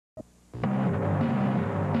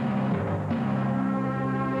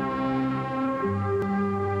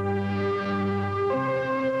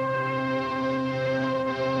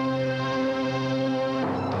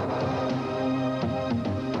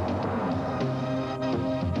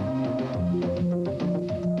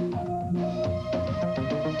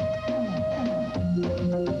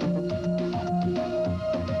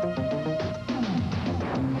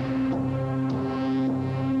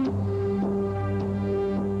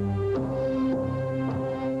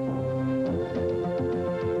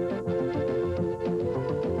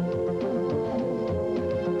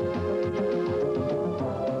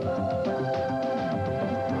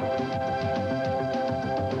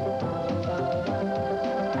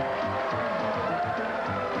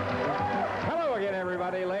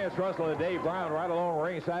CBS Wrestling, Dave Brown, right along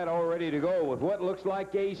ringside, all ready to go with what looks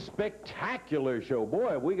like a spectacular show.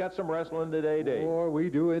 Boy, we got some wrestling today, Dave. Boy, we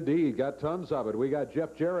do indeed. Got tons of it. We got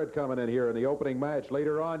Jeff Jarrett coming in here in the opening match.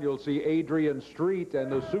 Later on, you'll see Adrian Street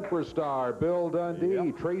and the superstar Bill Dundee.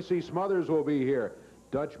 Yep. Tracy Smothers will be here.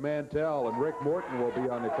 Dutch Mantell and Rick Morton will be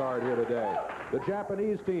on the card here today. The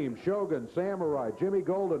Japanese team, Shogun, Samurai, Jimmy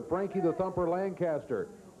Golden, Frankie the Thumper Lancaster,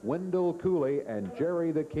 Wendell Cooley, and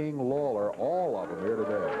Jerry the King Lawler, all of them here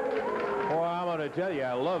today. Well, I'm going to tell you,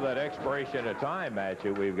 I love that expiration of time match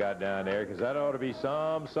that we've got down there, because that ought to be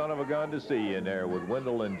some son of a gun to see in there with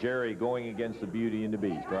Wendell and Jerry going against the Beauty and the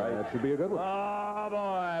Beast, right? That should be a good one. Oh,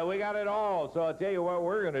 boy, we got it all. So I'll tell you what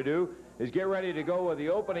we're going to do is get ready to go with the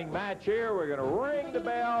opening match here. We're going to ring the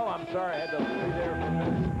bell. I'm sorry, I had to leave there for a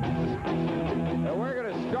minute. And we're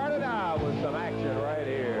going to start it out with some action right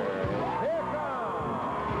here. Here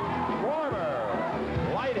comes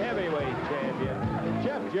former light heavyweight champion,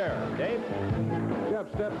 Jeff Jarrett. Dave? Jeff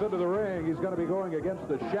steps into the ring. He's going to be going against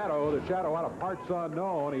the Shadow. The Shadow out of parts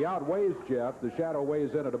unknown. He outweighs Jeff. The Shadow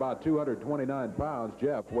weighs in at about 229 pounds.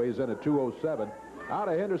 Jeff weighs in at 207. Out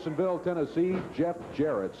of Hendersonville, Tennessee, Jeff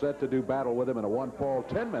Jarrett set to do battle with him in a one-fall,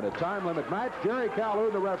 10-minute time limit match. Jerry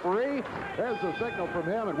Calhoun, the referee. There's the signal from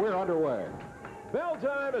him, and we're underway. Bell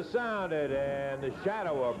time is sounded, and the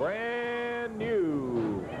Shadow, a brand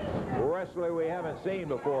new wrestler we haven't seen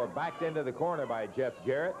before, backed into the corner by Jeff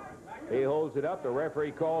Jarrett. He holds it up. The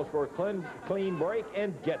referee calls for a clean break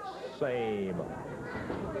and gets same.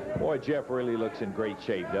 Boy, Jeff really looks in great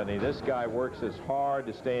shape, doesn't he? This guy works as hard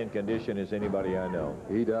to stay in condition as anybody I know.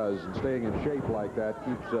 He does, and staying in shape like that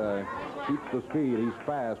keeps the speed. He's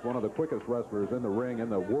fast, one of the quickest wrestlers in the ring in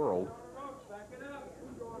the world.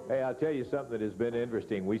 Hey, I'll tell you something that has been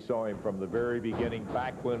interesting. We saw him from the very beginning,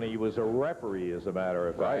 back when he was a referee, as a matter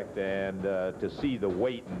of fact. Right. And to see the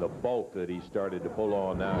weight and the bulk that he started to pull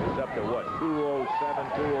on now. He's up to, what,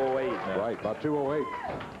 207, 208 now. Right, about 208.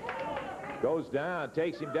 Goes down,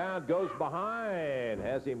 takes him down, goes behind,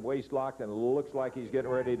 has him waist-locked, and looks like he's getting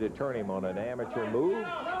ready to turn him on an amateur move.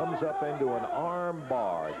 Comes up into an arm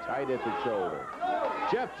bar, tight at the shoulder.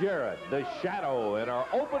 Jeff Jarrett, the Shadow, in our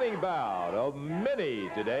opening bout of many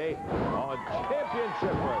today on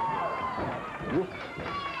Championship Wrestling.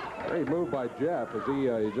 Great move by Jeff as he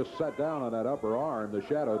just sat down on that upper arm. The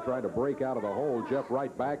Shadow trying to break out of the hole. Jeff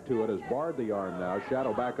right back to it, has barred the arm now.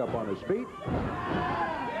 Shadow back up on his feet.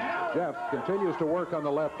 Jeff continues to work on the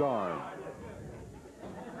left arm.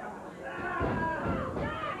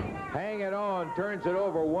 Hang it on, turns it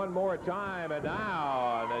over one more time, and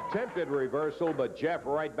now an attempted reversal, but Jeff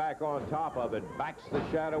right back on top of it. Backs the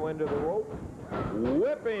Shadow into the rope.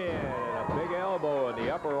 Whip in, a big elbow in the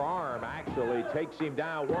upper arm actually takes him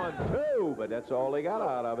down 1-2, but that's all he got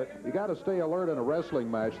out of it. You got to stay alert in a wrestling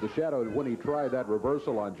match. The Shadow, when he tried that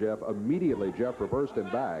reversal on Jeff, immediately Jeff reversed him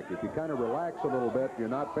back. If you kind of relax a little bit, you're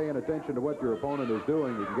not paying attention to what your opponent is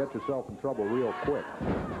doing, you can get yourself in trouble real quick.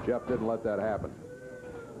 Jeff didn't let that happen.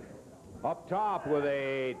 Up top with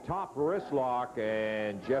a top wrist lock,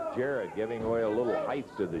 and Jeff Jarrett giving away a little height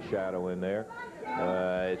to the Shadow in there.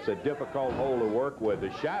 It's a difficult hole to work with.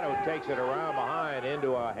 The Shadow takes it around behind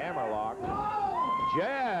into a hammerlock.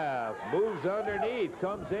 Jeff moves underneath,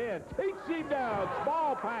 comes in, takes him down,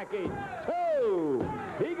 small package, 2.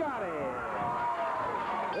 He got it.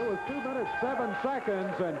 It was 2 minutes, 7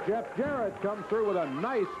 seconds, and Jeff Jarrett comes through with a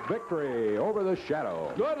nice victory over the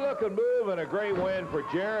Shadow. Good-looking move and a great win for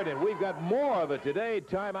Jarrett, and we've got more of it today.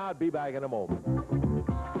 Time out. Be back in a moment.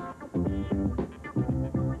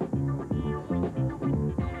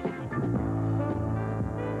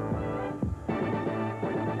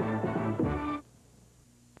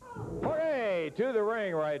 Okay, to the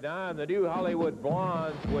ring right now, and the new Hollywood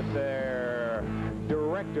Blondes with their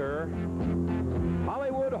director,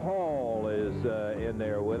 Hollywood Hall, is in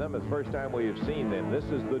there with them. It's the first time we have seen them. This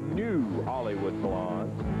is the new Hollywood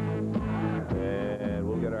Blondes. And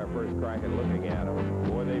we'll get our first crack at looking at them.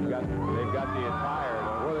 Boy, they've got the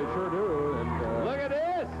attire. Well, they sure do. And, look at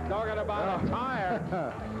this! Talking about attire.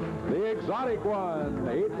 The exotic one,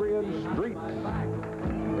 Adrian Street.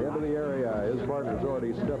 Into the area. His partner's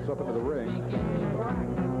already steps up into the ring.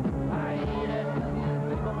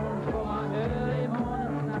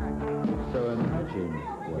 So imagine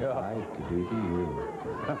Yeah. Like to you.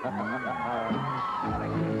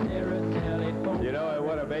 You know, and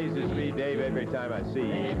what amazes me, Dave, every time I see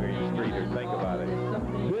Adrian Street or think about it,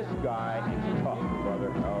 this guy is tough,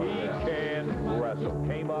 brother. Oh, he can wrestle.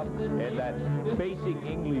 Came up in that basic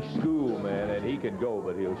English school, man, and he can go,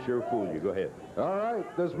 but he'll sure fool you. Go ahead. All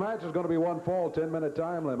right, this match is going to be one fall, 10-minute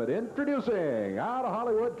time limit. Introducing out of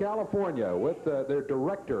Hollywood, California, with their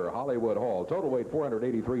director, Hollywood Hall. Total weight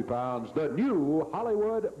 483 pounds, the new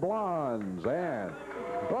Hollywood Blondes. And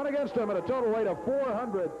going against them at a total weight of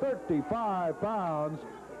 435 pounds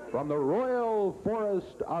from the Royal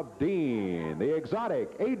Forest of Dean, the exotic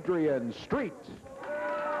Adrian Street.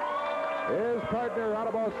 His partner out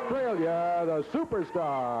of Australia, the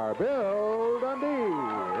superstar, Bill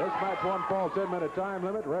Dundee. This match one fall, 10-minute time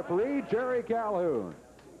limit. Referee, Jerry Calhoun.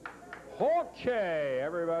 Okay,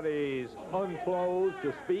 everybody's unclothed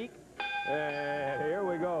to speak. And here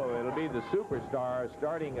we go. It'll be the superstar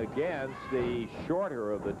starting against the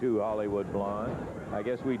shorter of the two Hollywood Blondes. I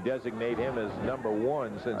guess we designate him as number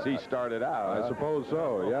one since he started out. I suppose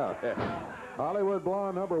so, yeah. Hollywood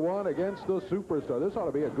Blonde number one against the superstar. This ought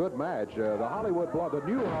to be a good match. The Hollywood Blonde, the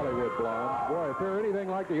new Hollywood Blondes. Boy, if they're anything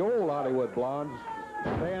like the old Hollywood Blondes,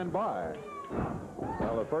 stand by.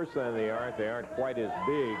 Well, the first thing they aren't quite as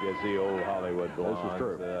big as the old Hollywood Blondes. This is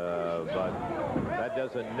true. But that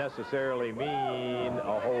doesn't necessarily mean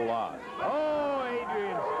a whole lot. Oh,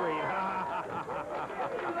 Adrian Street.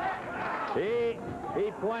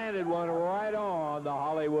 He planted one right on the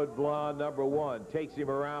Hollywood Blonde number one. Takes him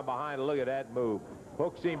around behind. Look at that move.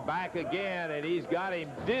 Hooks him back again, and he's got him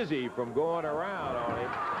dizzy from going around on him.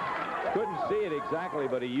 Couldn't see it exactly,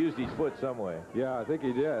 but he used his foot some way. Yeah, I think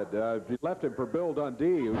he did. He left him for Bill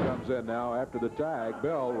Dundee, who comes in now after the tag.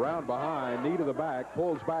 Bill, round behind, knee to the back,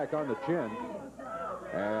 pulls back on the chin.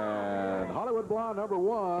 And Hollywood Blonde number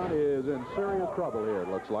one is in serious trouble here, it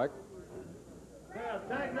looks like.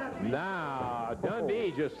 Now,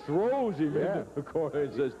 Dundee just throws him into the corner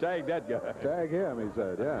and says, tag that guy. Tag him, he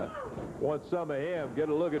said, yeah. Want some of him. Get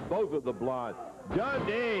a look at both of the Blondes.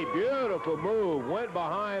 Dundee, beautiful move. Went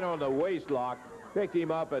behind on the waist lock, picked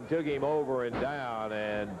him up and took him over and down.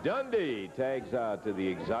 And Dundee tags out to the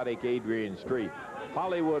exotic Adrian Street.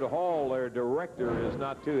 Hollywood Hall, their director, is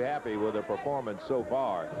not too happy with the performance so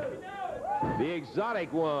far. The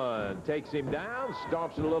exotic one takes him down,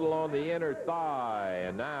 stomps a little on the inner thigh,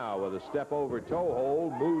 and now with a step over toe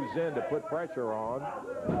hold, moves in to put pressure on.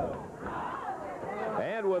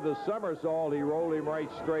 And with a somersault, he rolled him right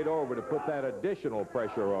straight over to put that additional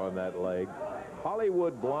pressure on that leg.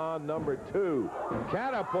 Hollywood Blonde number two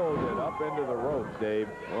catapulted up into the ropes, Dave.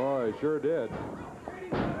 Oh, he sure did.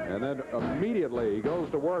 And then immediately he goes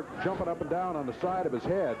to work jumping up and down on the side of his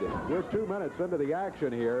head. We're 2 minutes into the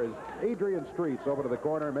action here as Adrian Streets over to the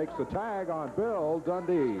corner, makes the tag on Bill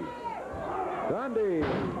Dundee. Dundee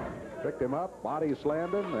picked him up, body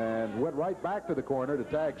slammed him, and went right back to the corner to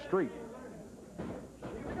tag Street.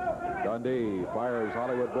 Dundee fires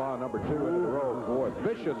Hollywood Blonde number two into the rope. Boy,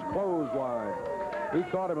 vicious clothesline. He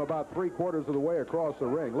caught him about 3/4 of the way across the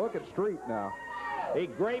ring. Look at Street now. He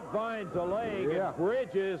grapevines a leg and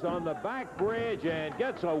bridges on the back bridge and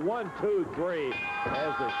gets a 1, 2, 3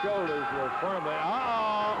 as the shoulders were firmly.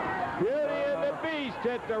 Uh-oh! Beauty and the Beast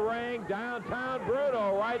hit the ring. Downtown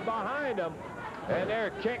Bruno right behind him. And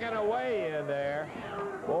they're kicking away in there.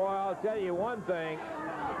 Boy, I'll tell you one thing.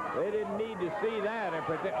 They didn't need to see that in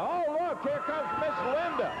particular. Oh, look, here comes Miss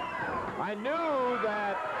Linda. I knew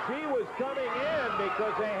that she was coming in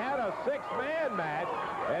because they had a 6-man match.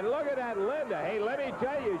 And look at that Linda. Hey, let me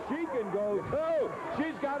tell you, she can go, too.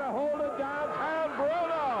 She's got a hold of downtown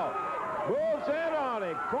Bruno. Moves in on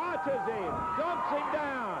him, crotches him, dumps him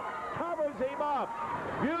down, covers him up.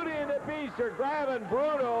 Beauty and the Beast are grabbing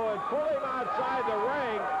Bruno and pull him outside the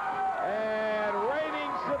ring. And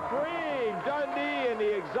reigning supreme, Dundee and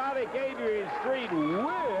the exotic Adrian Street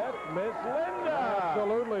with Miss Linda.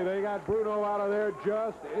 Absolutely. They got Bruno out of there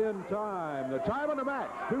just in time. The time of the match,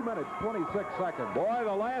 2 minutes, 26 seconds. Boy,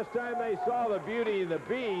 the last time they saw the Beauty and the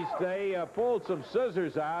Beast, they pulled some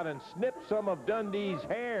scissors out and snipped some of Dundee's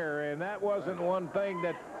hair, and that wasn't one thing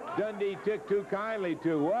that Dundee took too kindly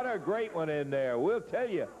to. What a great one in there. We'll tell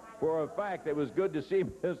you. For a fact, it was good to see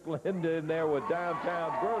Miss Linda in there with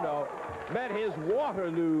downtown Bruno. Met his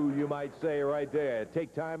Waterloo, you might say, right there.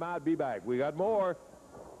 Take time out, be back. We got more.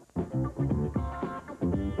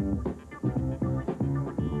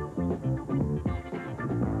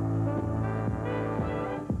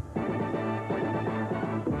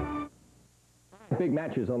 big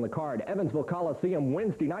matches on the card. Evansville Coliseum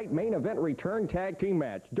Wednesday night main event return tag team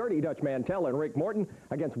match. Dirty Dutch Mantell and Rick Morton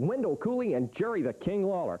against Wendell Cooley and Jerry the King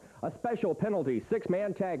Lawler. A special penalty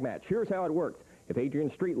 6-man tag match. Here's how it works. If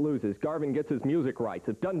Adrian Street loses, Garvin gets his music rights.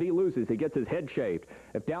 If Dundee loses, he gets his head shaved.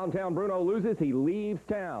 If Downtown Bruno loses, he leaves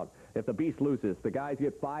town. If the Beast loses, the guys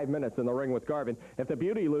get 5 minutes in the ring with Garvin. If the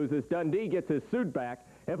Beauty loses, Dundee gets his suit back.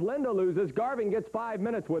 If Linda loses, Garvin gets 5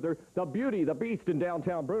 minutes with her. The Beauty, the Beast, and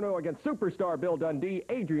Downtown Bruno against superstar Bill Dundee,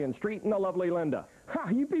 Adrian Street, and the lovely Linda.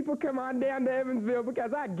 You people come on down to Evansville,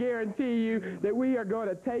 because I guarantee you that we are going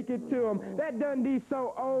to take it to him. That Dundee's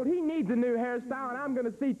so old, he needs a new hairstyle, and I'm going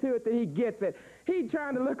to see to it that he gets it. He's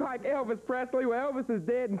trying to look like Elvis Presley. Well, Elvis is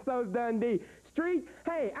dead, and so's Dundee. Street,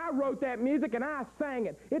 hey, I wrote that music, and I sang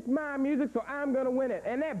it. It's my music, so I'm going to win it.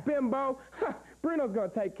 And that bimbo, Bruno's going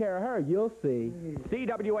to take care of her. You'll see.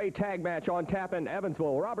 CWA tag match on tap in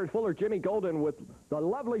Evansville. Robert Fuller, Jimmy Golden with the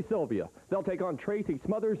lovely Sylvia. They'll take on Tracy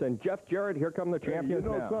Smothers and Jeff Jarrett. Here come the champions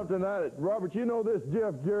now. You know something, Robert, you know this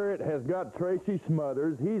Jeff Jarrett has got Tracy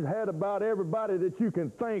Smothers. He's had about everybody that you can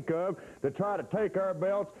think of to try to take our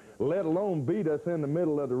belts, let alone beat us in the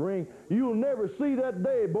middle of the ring. You'll never see that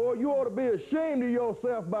day, boy. You ought to be ashamed of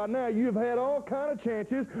yourself by now. You've had all kind of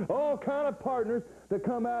chances, all kind of partners to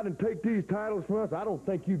come out and take these titles from us. I don't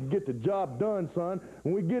think you can get the job done, son.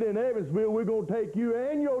 When we get in Evansville, we're going to take you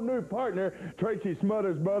and your new partner, Tracy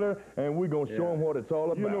Smothers, brother, and we're going to show them what it's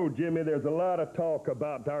all about. You know, Jimmy, there's a lot of talk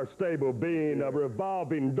about our stable being a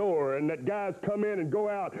revolving door and that guys come in and go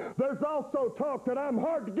out. There's also talk that I'm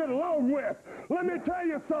hard to get along with. Let me tell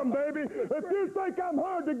you something, baby. If you think I'm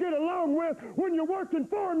hard to get along with when you're working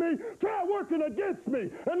for me, try working against me.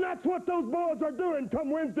 And that's what those boys are doing come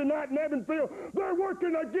Wednesday night in Evansville. They're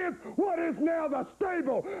working against what is now the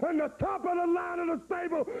stable. And the top of the line of the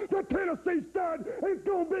stable, the Tennessee Stud, is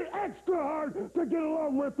going to be extra hard to get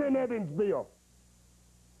along with in Evansville.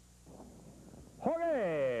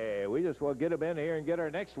 Okay, we just will get them in here and get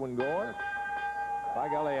our next one going. By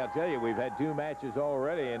golly, I'll tell you, we've had 2 matches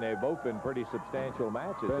already, and they've both been pretty substantial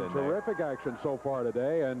matches. Been terrific action so far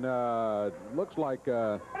today, and looks like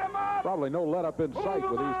probably no let-up in sight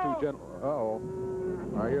with these 2 gentlemen. Uh-oh.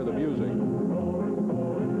 I hear the music.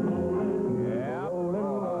 Yeah.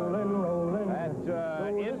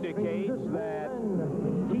 That indicates that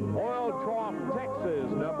Oil Trough,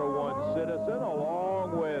 Texas, #1 citizen,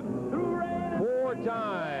 along with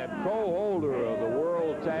 4-time co-holder of the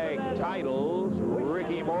World Tag titles,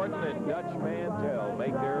 Ricky Morton and Dutch Mantell,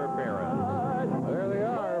 make their appearance. There they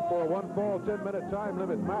are for one full 10-minute time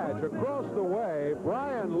limit match. Across the way,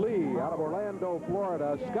 Brian Lee out of Orlando,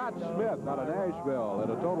 Florida, Scott Smith out of Nashville at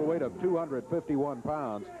a total weight of 251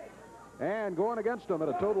 pounds. And going against them at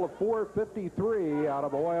a total of 453 out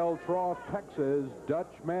of Oil Trough, Texas,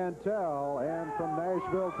 Dutch Mantell. And from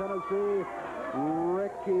Nashville, Tennessee,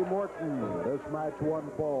 Ricky Morton. This match one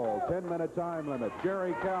fall. 10-minute time limit.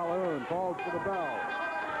 Jerry Calhoun falls for the bell.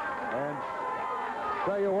 And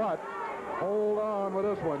tell you what, hold on with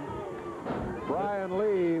this one. Brian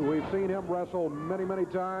Lee, we've seen him wrestle many, many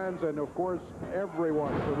times. And, of course,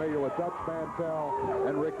 everyone's familiar with Dutch Mantell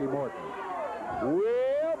and Ricky Morton.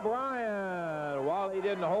 Well, Brian, while he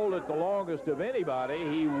didn't hold it the longest of anybody,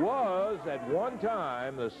 he was at one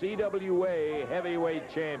time the CWA heavyweight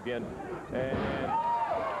champion. And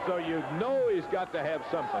so you know he's got to have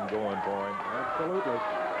something going for him. Absolutely.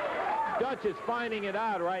 Dutch is finding it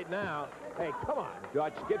out right now. Hey, come on,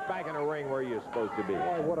 Dutch, get back in the ring where you're supposed to be.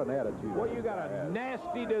 Boy, what an attitude. Well, you got a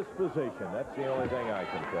nasty disposition. That's the only thing I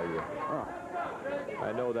can tell you. Huh.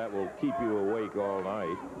 I know that will keep you awake all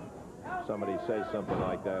night. Somebody says something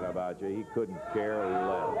like that about you, he couldn't care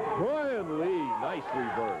less. Brian Lee, nice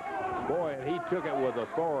reverse. Boy, and he took it with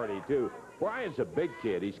authority, too. Brian's a big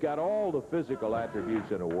kid. He's got all the physical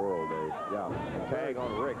attributes in the world, Dave. Yeah. Tag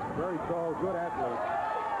on Rick. Very tall, good athlete.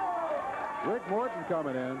 Rick Morton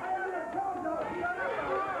coming in.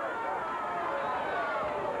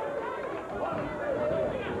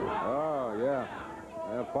 Oh, yeah.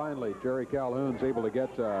 Finally, Jerry Calhoun's able to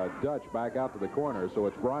get Dutch back out to the corner, so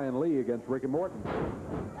it's Brian Lee against Ricky Morton.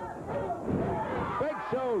 Big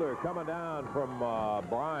shoulder coming down from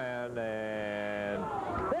Brian, and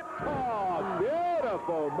hip toss,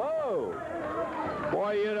 beautiful move.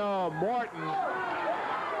 Boy, you know, Morton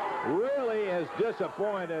really has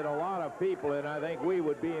disappointed a lot of people, and I think we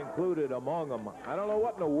would be included among them. I don't know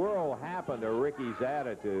what in the world happened to Ricky's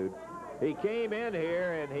attitude. He came in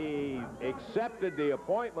here and he accepted the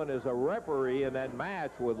appointment as a referee in that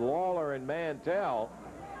match with Lawler and Mantell,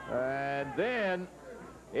 and then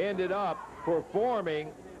ended up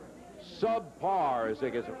performing subpar, as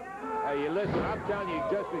they can say. Hey, you listen, I'm telling you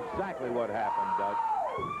just exactly what happened, Dutch.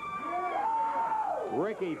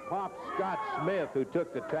 Ricky popped Scott Smith, who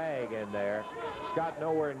took the tag in there. Scott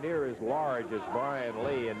nowhere near as large as Brian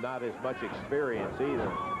Lee and not as much experience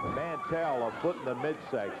either. Mantell a foot in the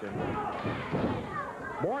midsection.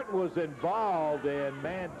 Morton was involved in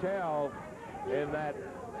Mantell in that,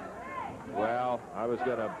 well, I was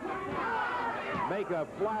going to make a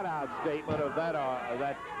flat-out statement of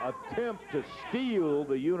that attempt to steal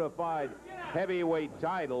the unified heavyweight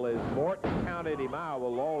title as Morton counted him out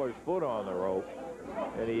with Lawler's foot on the rope.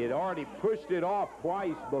 And he had already pushed it off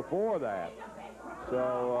twice before that.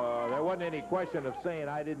 So there wasn't any question of saying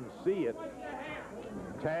I didn't see it.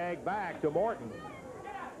 Tag back to Morton.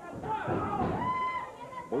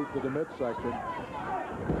 Move to the midsection.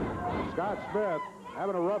 Scott Smith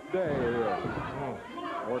having a rough day here.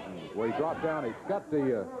 Morton, well, he dropped down. He's got the...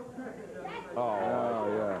 yeah.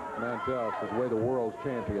 Mantell, it's the way the world's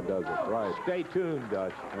champion does it. Right. Stay tuned,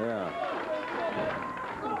 Dutch. Yeah.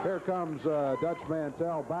 Here comes Dutch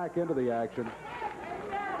Mantell back into the action.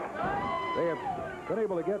 They have been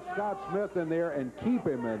able to get Scott Smith in there and keep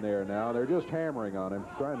him in there now. They're just hammering on him,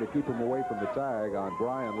 trying to keep him away from the tag on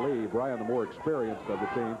Brian Lee. Brian, the more experienced of the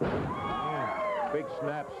team. Big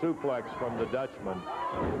snap suplex from the Dutchman.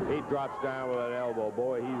 He drops down with an elbow.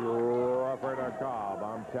 Boy, he's rougher than a cob.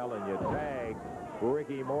 I'm telling you. Tag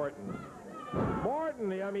Ricky Morton.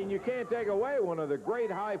 Morton, I mean, you can't take away one of the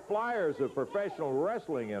great high flyers of professional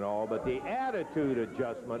wrestling and all, but the attitude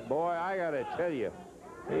adjustment, boy, I got to tell you,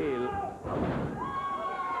 he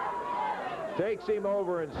takes him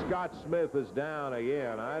over and Scott Smith is down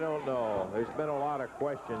again. I don't know. There's been a lot of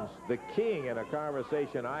questions. The King, in a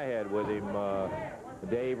conversation I had with him,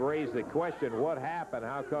 Dave, raised the question, what happened?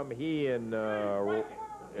 How come he and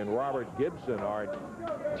Robert Gibson aren't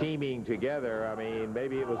teaming together? I mean,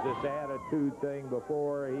 maybe it was this attitude thing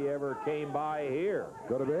before he ever came by here.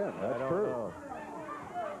 Could have been. That's true. Know.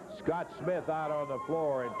 Scott Smith out on the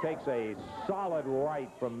floor and takes a solid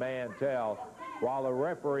right from Mantell while the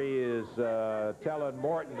referee is telling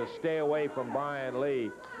Morton to stay away from Brian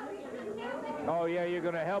Lee. Oh, yeah, you're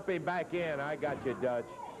going to help him back in. I got you, Dutch.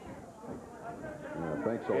 Yeah,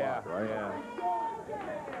 thanks a lot, right? Yeah.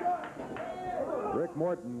 Rick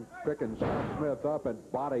Morton picking Scott Smith up and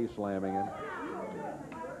body slamming him.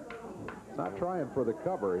 Not trying for the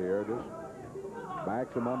cover here, just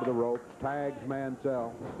backs him under the ropes, tags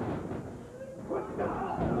Mantell.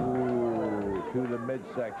 Ooh, to the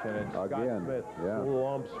midsection, and Scott Smith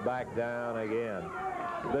lumps back down again.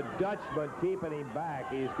 The Dutchman keeping him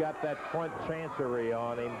back. He's got that front chancery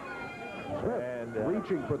on him. Smith and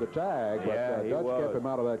reaching for the tag, but Dutch kept him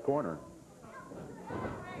out of that corner.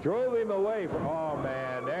 Drove him away from, oh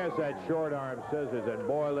man, there's that short arm scissors, and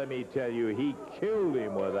boy, let me tell you, he killed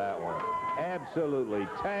him with that one. Absolutely.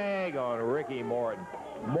 Tag on Ricky Morton.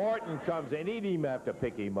 Morton comes in. He didn't even have to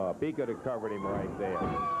pick him up. He could have covered him right there.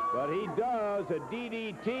 But he does a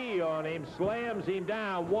DDT on him, slams him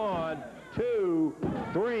down. 1, 2,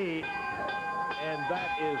 3, and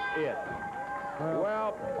that is it.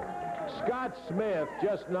 Well, Scott Smith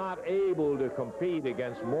just not able to compete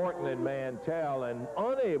against Morton and Mantell and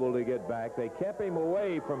unable to get back. They kept him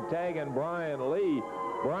away from tagging Brian Lee.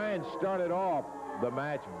 Brian started off the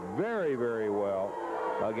match very, very well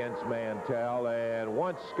against Mantell, and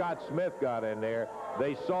once Scott Smith got in there,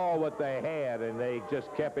 they saw what they had, and they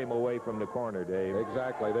just kept him away from the corner, Dave.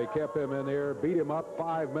 Exactly. They kept him in there, beat him up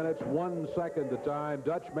 5 minutes, 1 second to time.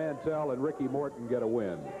 Dutch Mantell and Ricky Morton get a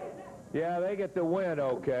win. Yeah, they get the win,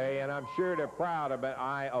 okay, and I'm sure they're proud of it.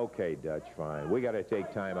 Okay, Dutch, fine. We got to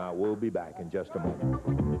take time out. We'll be back in just a moment.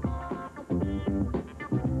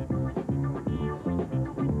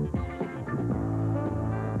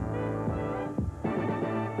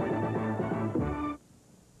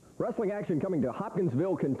 Wrestling action coming to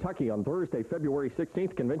Hopkinsville, Kentucky on Thursday, February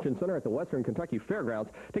 16th, Convention Center at the Western Kentucky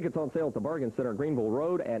Fairgrounds. Tickets on sale at the Bargain Center, Greenville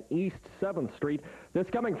Road and East 7th Street. This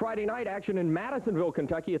coming Friday night, action in Madisonville,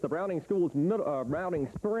 Kentucky at the Browning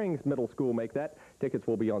Springs Middle School. Make that. Tickets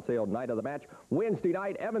will be on sale night of the match. Wednesday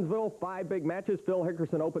night, Evansville, 5 big matches. Phil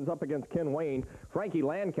Hickerson opens up against Ken Wayne. Frankie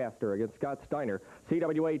Lancaster against Scott Steiner.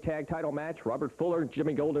 CWA tag title match. Robert Fuller,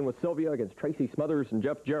 Jimmy Golden with Sylvia against Tracy Smothers and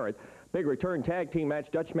Jeff Jarrett. Big return tag team match,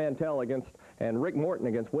 Dutch Mantell and Rick Morton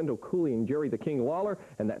against Wendell Cooley and Jerry the King Lawler,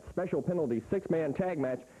 and that special penalty 6-man tag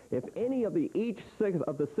match. If any of the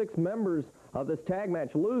six members of this tag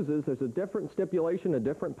match loses, there's a different stipulation, a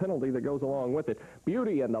different penalty that goes along with it.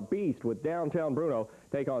 Beauty and the Beast with Downtown Bruno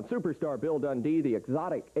take on Superstar Bill Dundee, the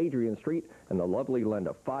exotic Adrian Street, and the lovely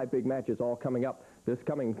Linda. 5 big matches all coming up this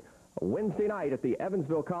coming Wednesday night at the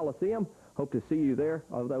Evansville Coliseum. Hope to see you there.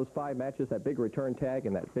 Of those 5 matches, that big return tag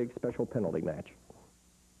and that big special penalty match.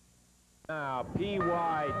 Now,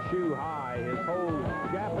 P.Y. Chu Hai, his whole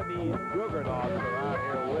Japanese juggernauts are out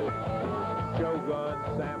here with Shogun,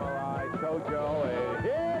 Samurai, Tojo, and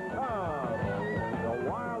here comes the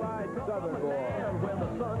wild-eyed Southern boy. Where the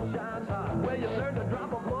sun shines hot, where you learn to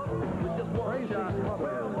drop a book with just one shot.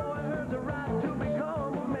 Where a boy learns a right to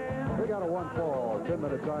become a man. We got a 1-fall,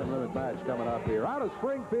 10-minute time limit match coming up here. Out of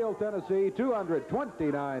Springfield, Tennessee,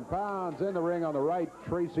 229 pounds in the ring on the right,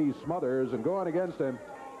 Tracy Smothers, and going against him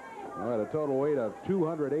at a total weight of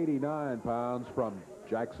 289 pounds from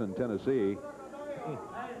Jackson, Tennessee,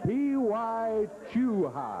 P.Y. Chu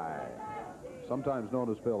Hai, sometimes known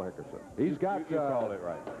as Phil Hickerson. He's got you called it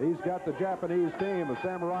right. He's got the Japanese team of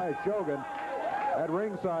Samurai Shogun at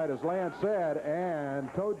ringside, as Lance said, and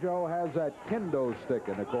Tojo has that kendo stick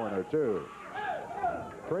in the corner too.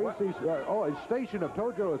 Tracy's his station of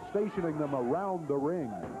Tojo is stationing them around the ring,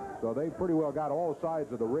 so they pretty well got all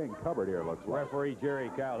sides of the ring covered here, looks like. Referee Jerry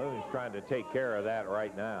Calhoun's trying to take care of that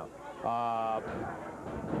right now.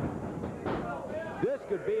 This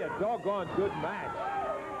could be a doggone good match,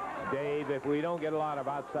 Dave, if we don't get a lot of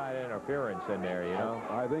outside interference in there, you know.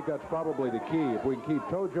 I think that's probably the key. If we can keep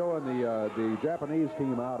Tojo and the Japanese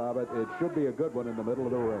team out of it, it should be a good one in the middle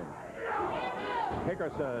of the ring.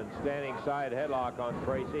 Hickerson standing side headlock on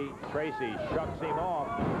Tracy. Tracy shucks him off,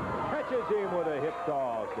 catches him with a hip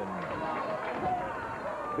toss, and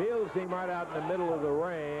builds him right out in the middle of the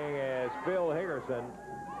ring as Phil Hickerson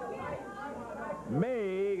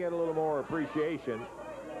may get a little more appreciation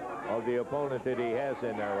of the opponent that he has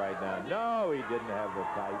in there right now. No, he didn't have the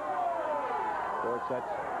tights. Of course,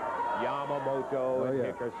 that's Yamamoto and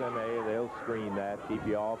Hickerson. They'll screen that, keep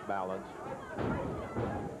you off balance.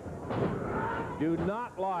 Do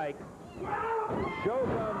not like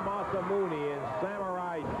Shogun Masamune and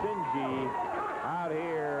Samurai Shinji out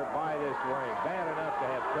here by this ring. Bad enough to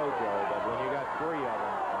have Tojo, but when you got 3 of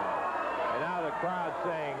them. And now the crowd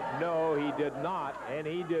saying, no, he did not, and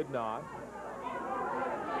he did not.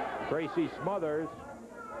 Tracy Smothers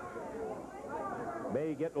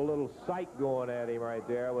may get a little sight going at him right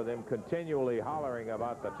there with him continually hollering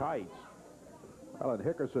about the tights. Well, and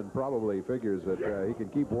Hickerson probably figures that he can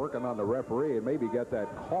keep working on the referee and maybe get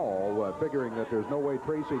that call, figuring that there's no way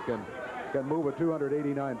Tracy can move a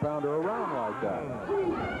 289-pounder around like that.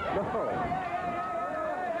 No.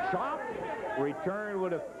 Chop, return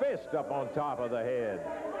with a fist up on top of the head.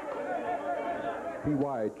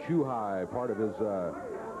 P.Y. Chu Hai, part of his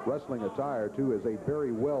wrestling attire, too, is a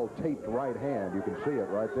very well-taped right hand. You can see it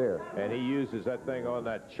right there. And he uses that thing on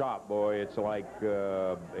that chop, boy. It's like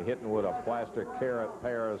hitting with a plaster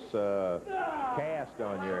Paris cast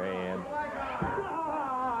on your hand.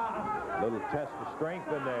 Little test of strength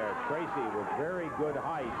in there. Tracy with very good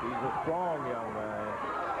height. He's a strong young man.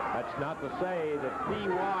 That's not to say that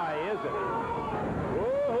P.Y. isn't.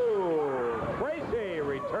 Woohoo! Tracy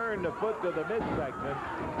returned the foot to the midsection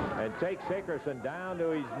and takes Hickerson down to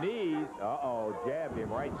his knees. Uh-oh, jabbed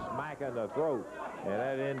him right smack in the throat. And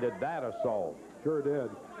that ended that assault. Sure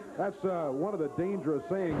did. That's one of the dangerous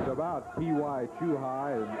things about P.Y. Chu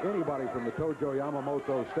Hai and anybody from the Tojo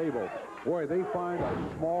Yamamoto stable. Boy, they find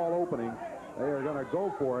a small opening. They are going to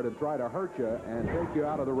go for it and try to hurt you and take you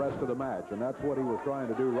out of the rest of the match. And that's what he was trying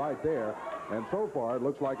to do right there. And so far, it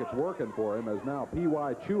looks like it's working for him, as now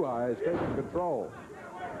P.Y. Chu Hai is taking control.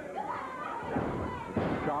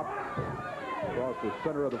 Chop across the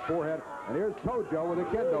center of the forehead. And here's Tojo with a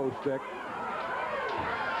kendo stick.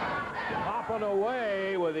 Hopping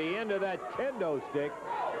away with the end of that kendo stick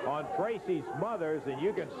on Tracy Smothers, and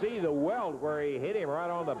you can see the welt where he hit him right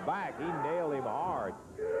on the back. He nailed him hard.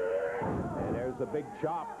 And there's a big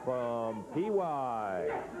chop from P.Y.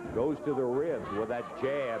 Goes to the ribs with that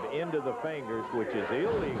jab into the fingers, which is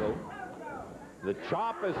illegal. The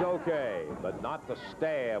chop is okay, but not the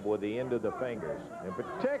stab with the end of the fingers, and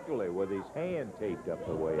particularly with his hand taped up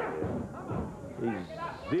the way it is.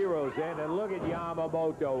 He zeroes in, and look at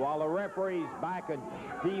Yamamoto while the referee's backing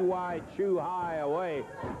P.Y. Chu Hai away.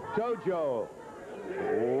 Tojo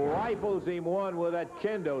rifles him one with that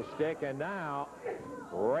kendo stick, and now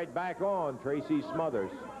right back on Tracy Smothers.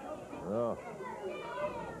 Oh.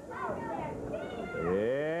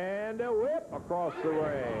 And a whip across the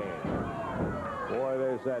ring. Boy,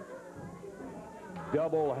 there's that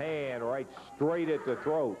double hand right straight at the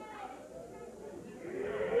throat.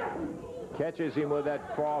 Catches him with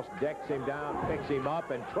that cross, decks him down, picks him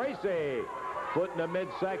up, and Tracy foot in the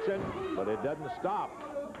midsection, but it doesn't stop.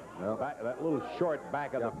 Well, That little short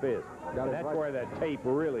back of the fist. And that's where that tape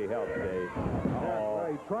really helps, Dave.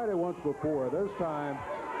 He tried it once before. This time,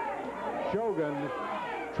 Shogun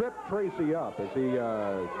tripped Tracy up as he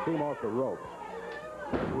came off the ropes.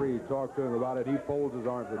 Referee talked to him about it. He folds his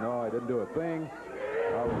arms and, no, I didn't do a thing.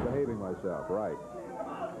 I was behaving myself. Right.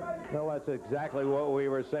 Well, that's exactly what we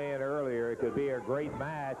were saying earlier. It could be a great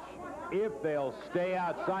match if they'll stay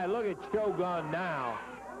outside. Look at Shogun now.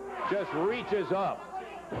 Just reaches up,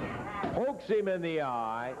 pokes him in the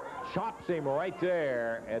eye, chops him right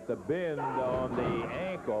there at the bend on the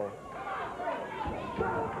ankle.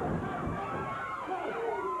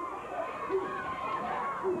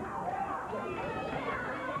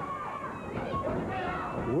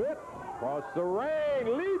 Whip across the ring,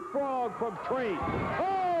 leapfrog from Trace.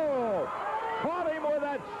 Oh! Caught him with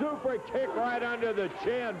that super kick right under the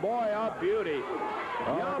chin. Boy, a beauty.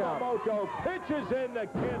 Yamamoto pitches in the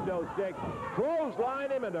kendo stick,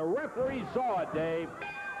 clothesline him, and the referee saw it, Dave.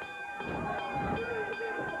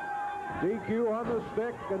 DQ on the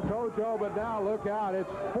stick and Tojo, but now look out.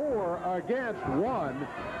 It's 4 against 1.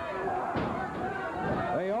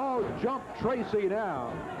 They all jump Tracy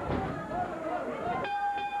now.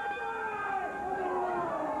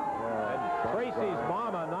 And Tracy's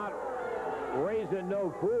mama, not raising no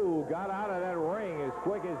crew, got out of that ring as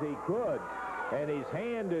quick as he could, and his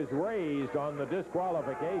hand is raised on the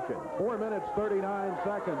disqualification. 4 minutes, 39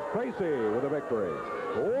 seconds. Tracy with a victory.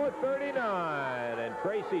 4:39, and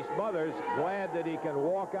Tracy Smothers glad that he can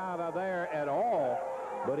walk out of there at all,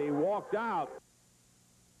 but he walked out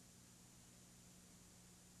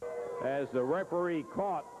as the referee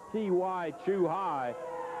caught T.Y. Chu Hai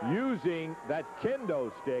using that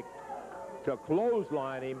kendo stick to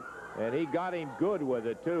clothesline him, and he got him good with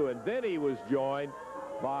it, too. And then he was joined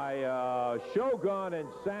by Shogun and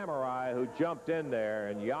Samurai, who jumped in there,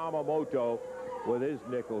 and Yamamoto with his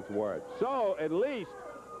nickel's worth. So, at least,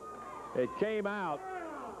 it came out.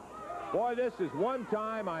 Boy, this is one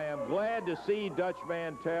time I am glad to see Dutch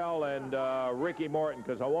Mantell and Ricky Morton,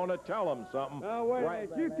 because I want to tell them something. Now, wait a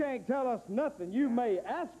minute. You can't tell us nothing. You may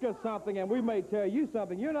ask us something, and we may tell you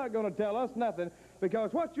something. You're not going to tell us nothing,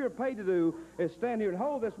 because what you're paid to do is stand here and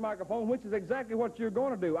hold this microphone, which is exactly what you're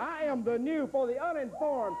going to do. I am the new, for the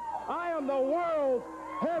uninformed, I am the world's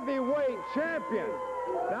heavyweight champion.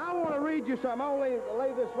 Now, I want to read you something. I'll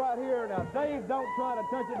lay this right here. Now, Dave, don't try to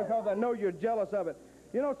touch it, because I know you're jealous of it.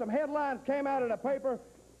 You know, some headlines came out in the paper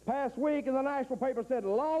past week, and the national paper said,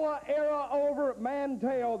 Lawler era over,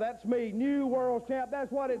 Mantell. That's me, new world champ.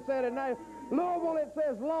 That's what it said. In Louisville, it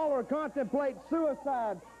says Lawler contemplates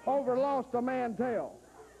suicide over loss to Mantell.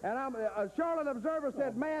 And a Charlotte Observer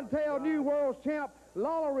said Mantell, new world champ.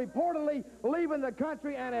 Lawler reportedly leaving the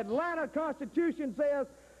country. And Atlanta Constitution says,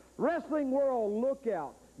 wrestling world, look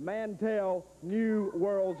out. Mantell, new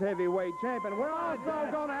world's heavyweight champion. We're also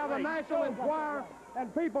going to have a National Enquirer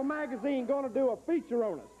and People Magazine going to do a feature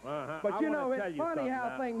on us. But, you know, it's funny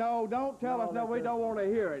how things... No, don't tell us. No, we don't want to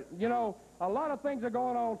hear it. You know, a lot of things are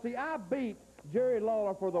going on. See, I beat Jerry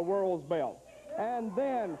Lawler for the world's belt. And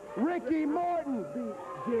then Ricky Morton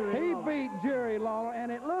beat Jerry Lawler, and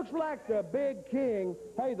it looks like the Big King,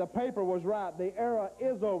 hey, the paper was right. The era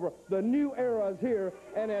is over. The new era is here,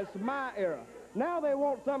 and it's my era. Now they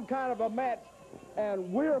want some kind of a match,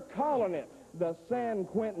 and we're calling it the San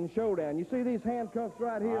Quentin Showdown. You see these handcuffs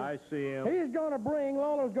right here? I see him.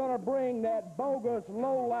 Lawler's going to bring that bogus,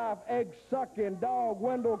 low-life, egg-sucking dog,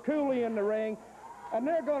 Wendell Cooley, in the ring, and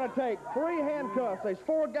they're going to take 3 handcuffs. There's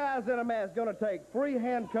 4 guys in a match going to take 3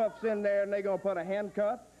 handcuffs in there, and they're going to put a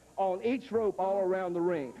handcuff on each rope all around the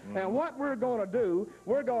ring. And what we're going to do,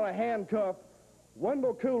 we're going to handcuff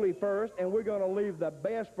Wendell Cooley first, and we're going to leave the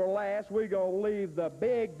best for last. We're going to leave the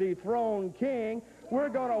big dethroned king. We're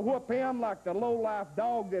going to whoop him like the low-life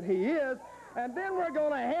dog that he is, and then we're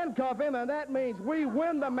going to handcuff him, and that means we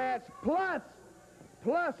win the match, plus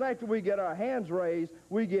after we get our hands raised,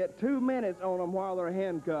 we get 2 minutes on them while they're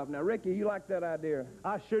handcuffed. Now, Ricky, you like that idea?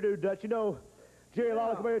 I sure do, Dutch. You know, Jerry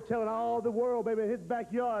Lawler come here telling all the world, baby, in his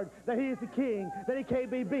backyard, that he is the king, that he can't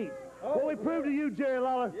be beat. Well, we proved to you, Jerry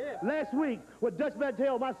Lawler, last week when Dutch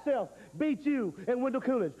Mantell, myself, beat you and Wendell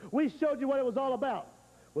Coolidge. We showed you what it was all about.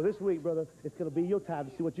 Well, this week, brother, it's going to be your time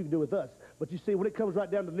to see what you can do with us. But you see, when it comes right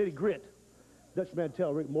down to nitty-grit, Dutch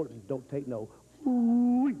Mantell, Rick Morton don't take no.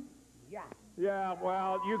 Ooh-wee. Yeah,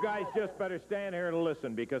 well, you guys just better stand here and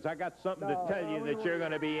listen, because I got something to tell you that you're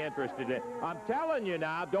going to be interested in. I'm telling you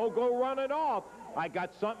now, don't go running off. I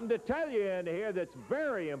got something to tell you in here that's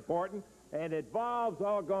very important, and it involves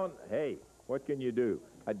all going, hey, what can you do?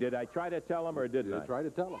 Did I try to tell them or didn't I? You tried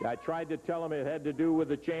to tell them. I tried to tell them it had to do with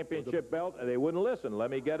the championship belt, and they wouldn't listen.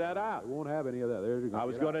 Let me get that out. We won't have any of that. There you go. I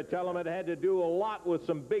was going to tell them it had to do a lot with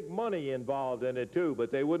some big money involved in it, too,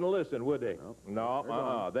 but they wouldn't listen, would they?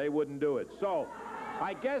 No, they wouldn't do it. So,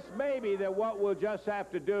 I guess maybe that what we'll just have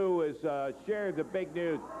to do is share the big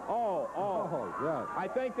news. Oh, yeah. I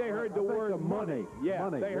think they heard the word money. Yeah,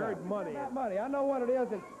 they heard money. Not money. I know what it is.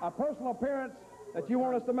 It's a personal appearance that you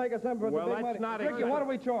want us to make us something for Well, the big that's money. not Ricky, what do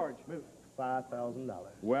we charge? $5,000.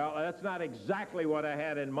 Well, that's not exactly what I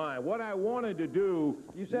had in mind. What I wanted to do...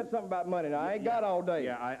 You said something about money. Now, I ain't got all day.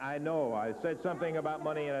 Yeah, I know. I said something about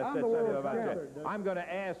money, and I I'm said the something world's about champion. that. I'm going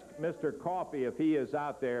to ask Mr. Coffey if he is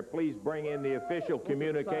out there. Please bring in the official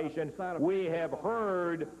communication. We have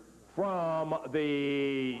heard from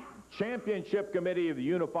the Championship Committee of the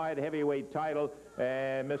Unified Heavyweight title,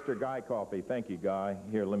 and Mr. Guy Coffey. Thank you, Guy.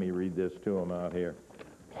 Here, let me read this to him out here.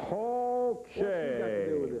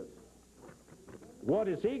 Okay. What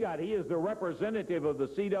has he got? He is the representative of the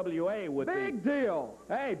CWA with Big deal.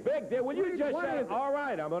 Hey, big deal. Will you just say, all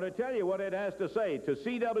right, I'm going to tell you what it has to say to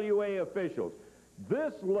CWA officials.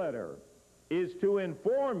 This letter is to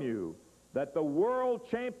inform you that the World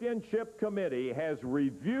Championship Committee has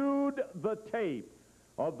reviewed the tape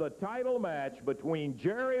of the title match between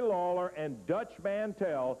Jerry Lawler and Dutch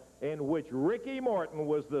Mantell, in which Ricky Morton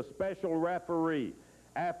was the special referee.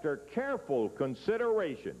 After careful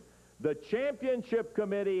consideration, the Championship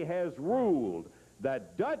Committee has ruled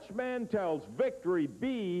that Dutch Mantell's victory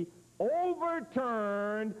be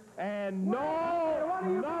overturned and nullified.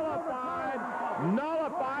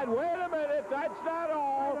 Wait a minute, that's not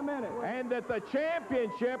all. Wait a minute. And that the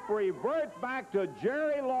championship revert back to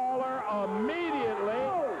Jerry Lawler immediately.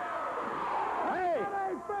 Hey,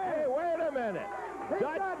 wait a minute.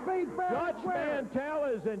 Dutch Mantell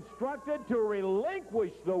is instructed to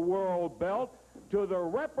relinquish the world belt to the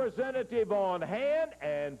representative on hand,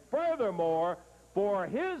 and furthermore, for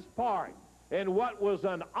his part in what was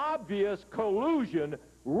an obvious collusion,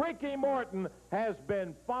 Ricky Morton has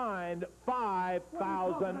been fined $5,000.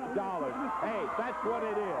 Hey, that's what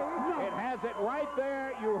it is. It has it right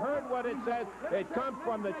there. You heard what it says. It comes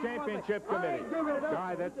from the Championship Committee.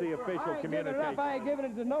 Guy, that's the official communication. I ain't giving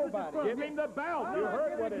it to nobody. Give him the belt. You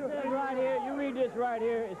heard what it said. Right here, you read this right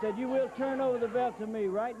here. It said, you will turn over the belt to me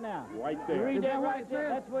right now. Right You there. read that right there?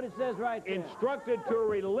 That's what it says right there. Instructed to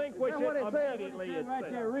relinquish it immediately. It says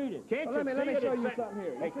right there, read it. Can't you see it? Let me show you something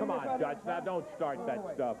here. Hey, come on, Dutch. Now, don't start that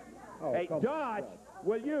stuff. Hey, Dutch,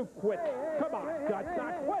 will you quit? Come on, Dutch.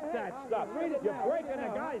 Now, quit that stuff. You're breaking the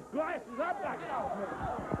guy's glasses up like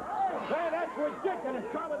hey, that's ridiculous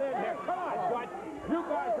coming in here. Come on, Dutch. You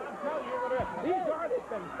guys, I'm telling you, he's already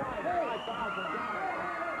been fined $5,000.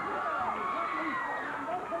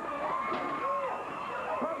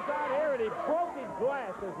 Comes out here and he broke his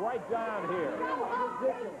glasses right down here.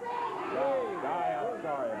 Hey, Guy, I'm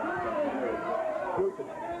sorry about that. Stupid.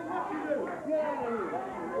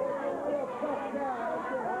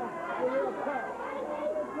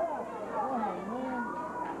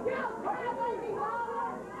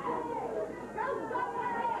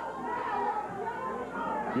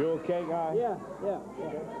 You okay, Guy? Yeah.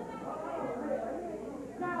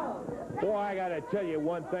 Boy, I got to tell you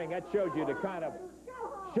one thing. That shows you the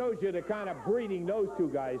kind of breeding those two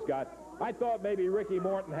guys got. I thought maybe Ricky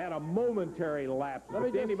Morton had a momentary lapse. Let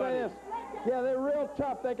me just say this. Yeah, they're real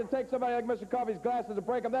tough. They can take somebody like Mr. Coffey's glasses and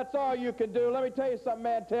break them. That's all you can do. Let me tell you something,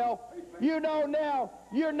 Mantell. You know now,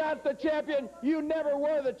 you're not the champion. You never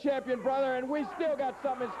were the champion, brother, and we still got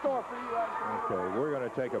something in store for you. Okay, we're going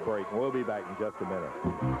to take a break, and we'll be back in just a minute.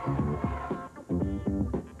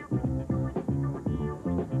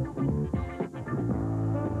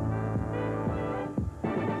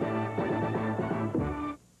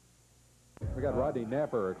 We got Rodney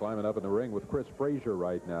Napper climbing up in the ring with Chris Frazier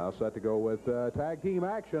right now, set to go with tag team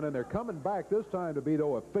action, and they're coming back this time to be,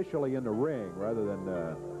 though, officially in the ring rather than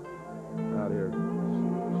out here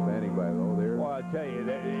standing by, there. Well, I tell you,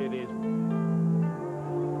 it is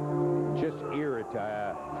just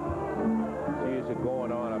irritating. See it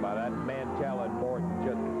going on about that. Mantell and Morton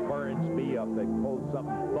just burns me up. They pulled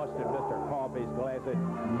something, busted Mr. Coffey's glasses.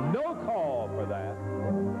 No call for that.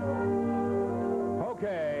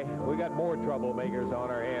 Okay, we got more troublemakers on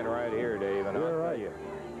our hand right here, Dave, and I'll tell you.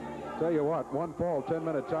 Tell you what, one fall,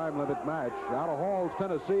 10-minute time limit match. Out of Halls,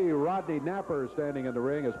 Tennessee, Rodney Napper standing in the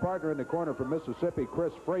ring. His partner in the corner from Mississippi,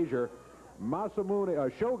 Chris Frazier.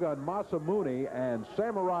 Shogun Masamune and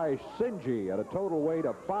Samurai Shinji at a total weight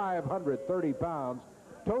of 530 pounds.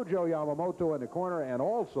 Tojo Yamamoto in the corner, and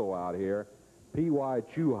also out here, P.Y.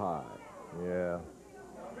 Chuhai. Yeah.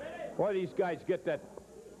 Boy, these guys get that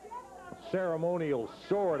ceremonial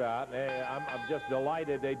sword out. I'm just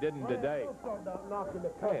delighted they didn't today. Knocking the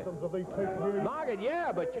customs of these people. Knock it,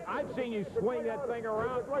 yeah, but I've seen you swing that thing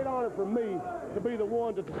around. It's a great honor for me to be the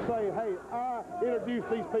one to say, hey, I introduce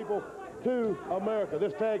these people to America,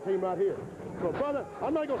 this tag team right here. So, brother,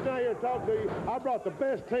 I'm not going to stand here and talk to you. I brought the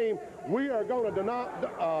best team. We are going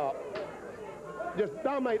to just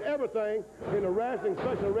dominate everything in the wrestling,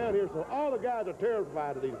 especially around here. So all the guys are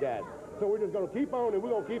terrified of these guys. So we're just going to keep on, and we're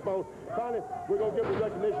going to keep on. Finally, we're going to give them the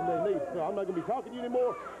recognition they need. So I'm not going to be talking to you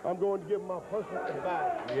anymore. I'm going to give them my personal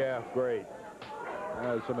advice. Yeah, great.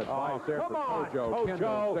 There's some advice there for Tojo.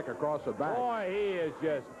 Kendo stick across the back. Boy, he is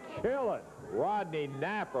just killing Rodney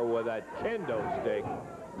Napper with a kendo stick.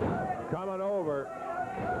 Coming over.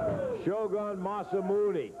 Shogun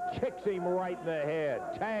Masamune kicks him right in the head.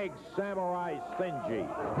 Tags Samurai Senji.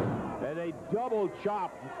 And they double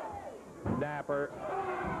chop Napper.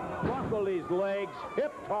 Buckled his legs,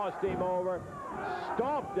 hip tossed him over,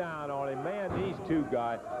 stomped down on him. Man, these two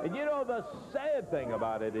guys. And you know, the sad thing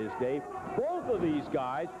about it is, Dave, both of these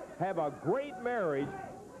guys have a great marriage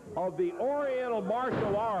of the Oriental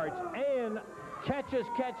martial arts and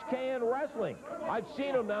catch-as-catch-can wrestling. I've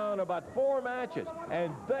seen them now in about 4 matches,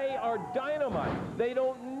 and they are dynamite. They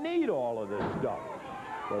don't need all of this stuff.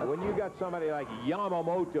 But when you got somebody like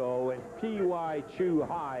Yamamoto and P.Y.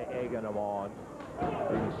 Chu-Hai egging them on, you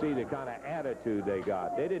can see the kind of attitude they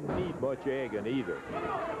got. They didn't need much egging either.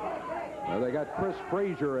 Well, they got Chris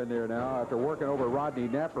Frazier in there now after working over Rodney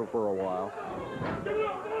Napper for a while.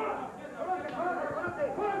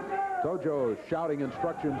 Tojo shouting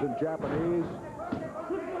instructions in Japanese.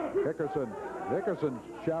 Hickerson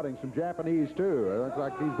shouting some Japanese too. It looks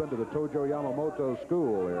like he's been to the Tojo Yamamoto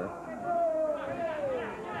school here.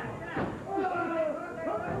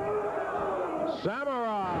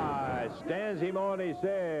 Samurai stands him on his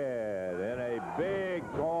head in a big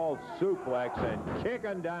tall suplex and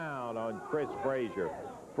kicking down on Chris Frazier.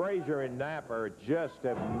 Frazier and Napper just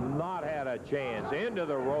have not had a chance. Into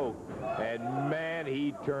the rope, and man,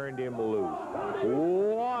 he turned him loose.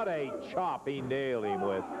 What a chop he nailed him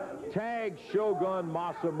with. Tags Shogun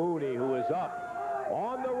Masamune, who is up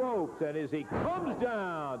on the ropes, and as he comes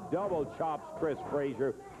down, double chops Chris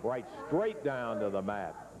Frazier right straight down to the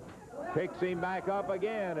mat. Picks him back up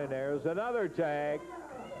again, and there's another tag.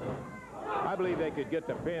 I believe they could get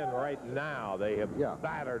the pin right now. They have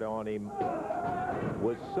battered on him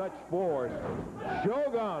with such force.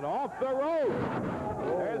 Shogun off the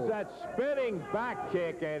rope. There's that spinning back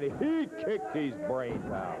kick, and he kicked his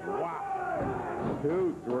brains out. Wow.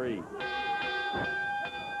 2, 3.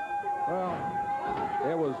 Well,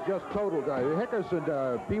 it was just total. Hickerson,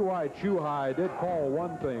 P.Y. Chu-Hai did call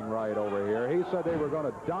one thing right over here. He said they were going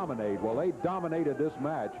to dominate. Well, they dominated this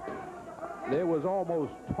match. It was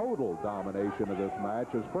almost total domination of this match.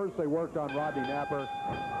 As first they worked on Rodney Napper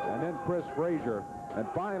and then Chris Frazier. And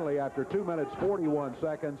finally, after 2 minutes, 41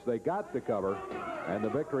 seconds, they got the cover and the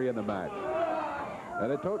victory in the match.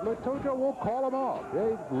 And Tojo won't call them off.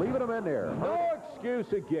 They're leaving them in there. No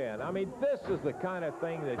excuse again. I mean, this is the kind of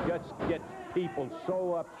thing that just gets people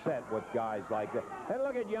so upset with guys like that. And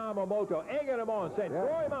look at Yamamoto egging him on, saying,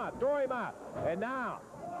 throw him out, throw him out. And now,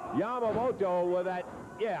 Yamamoto with that,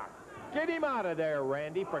 get him out of there,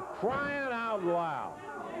 Randy, for crying out loud.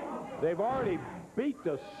 They've already beat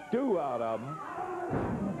the stew out of them.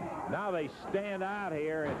 Now they stand out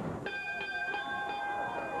here and...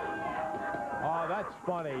 Oh, that's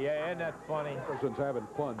funny. Yeah, isn't that funny? Person's having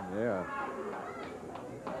fun, yeah.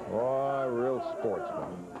 Oh, real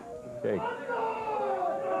sportsman. Okay.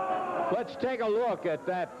 Let's take a look at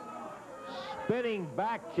that spinning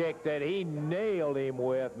back kick that he nailed him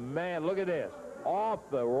with. Man, look at this. Off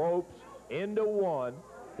the ropes into one.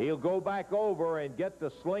 He'll go back over and get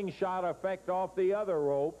the slingshot effect off the other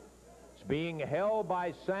rope. It's being held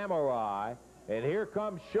by Samurai. And here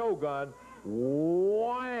comes Shogun.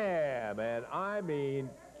 Wham! And I mean,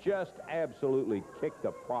 just absolutely kicked the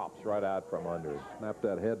props right out from under him. Snapped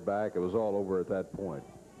that head back. It was all over at that point.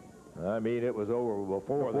 I mean, it was over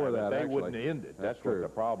before that they actually wouldn't end it. That's true. What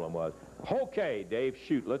the problem was. Okay, Dave,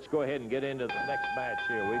 shoot. Let's go ahead and get into the next match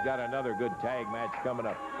here. We've got another good tag match coming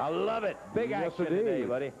up. I love it. Big action today,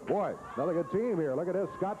 buddy. Boy, another good team here. Look at this.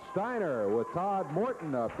 Scott Steiner with Todd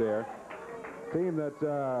Morton up there. Team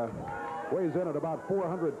that weighs in at about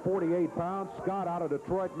 448 pounds. Scott out of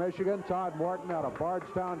Detroit, Michigan. Todd Morton out of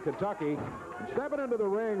Bardstown, Kentucky. And stepping into the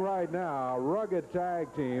ring right now, rugged tag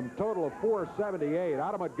team, total of 478.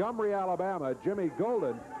 Out of Montgomery, Alabama, Jimmy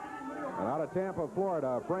Golden. And out of Tampa,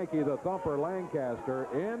 Florida, Frankie the Thumper Lancaster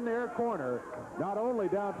in their corner. Not only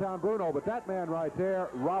downtown Bruno, but that man right there,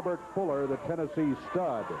 Robert Fuller, the Tennessee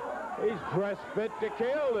stud. He's dressed fit to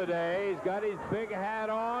kill today. He's got his big hat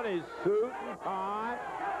on, his suit and tie.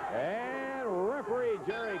 And referee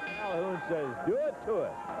Jerry Calhoun says, do it to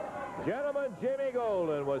it. Gentleman Jimmy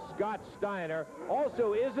Golden with Scott Steiner.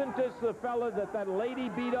 Also, isn't this the fella that lady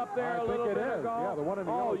beat up there a little bit ago? Yeah, the one in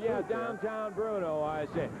the Oh, yellow yeah, suit there. downtown Bruno, I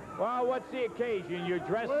see. Well, what's the occasion? You're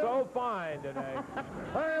dressed so fine today.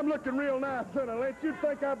 I am looking real nice, and I let you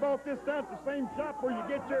think I bought this down at the same shop where you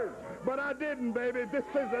get yours. But I didn't, baby. This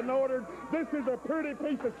is an order. This is a pretty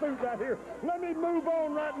piece of suit right here. Let me move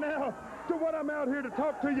on right now to what I'm out here to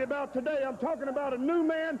talk to you about today. I'm talking about a new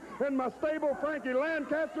man in my stable, Frankie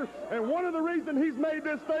Lancaster, and one of the reasons he's made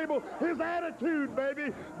this stable, his attitude,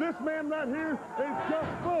 baby. This man right here is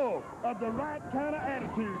just full of the right kind of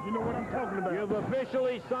attitude. You know what I'm talking about. You've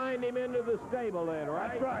officially signed him into the stable then,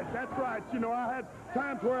 right? That's right. You know, I had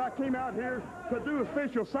times where I came out here to do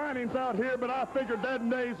official signings out here, but I figured that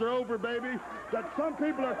days are over, baby. That some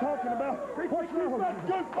people are talking about. What's wrong? That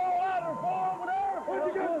good ball out or ball over there?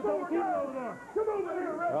 What you got over there? Come over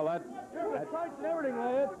here, Red. Well,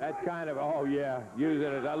 that's kind of, oh, yeah, using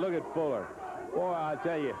it. Look at Fuller. Boy, I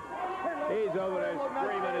tell you, he's over there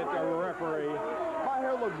screaming at the referee. My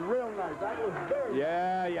hair looks real nice. That was very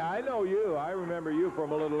Yeah, I know you. I remember you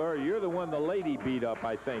from a little earlier. You're the one the lady beat up,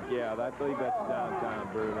 I think. Yeah, I believe that's downtown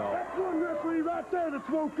Bruno. That's one referee right there that's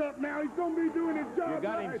woke up now. He's going to be doing his job. You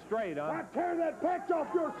got him straight, huh? I tear that patch off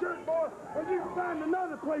your shirt, boy, and you can find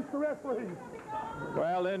another place to referee.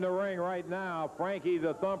 Well, in the ring right now, Frankie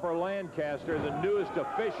the Thumper Lancaster, the newest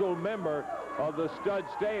official member of the stud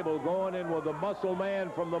stable, going in with the muscle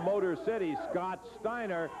man from the Motor City, Scott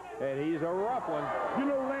Steiner, and he's a rough one. You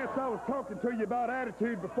know, Lance, I was talking to you about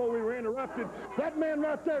attitude before we were interrupted. That man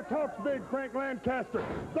right there talks big, Frank Lancaster.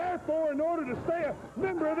 Therefore, in order to stay a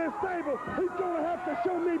member of this stable, he's going to have to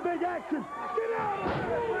show me big action. Get out of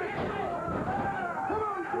here! Come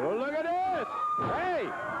on! Well, look at this! Hey!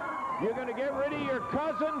 You're going to get rid of your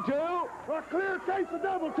cousin, too? A clear case of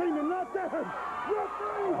double teaming, not that.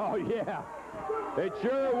 Referee! Oh, yeah. It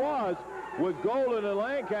sure was, with Golden and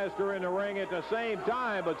Lancaster in the ring at the same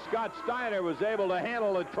time, but Scott Steiner was able to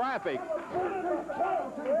handle the traffic.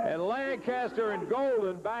 And Lancaster and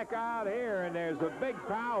Golden back out here, and there's a big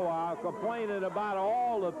powwow complaining about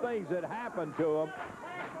all the things that happened to them.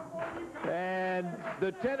 And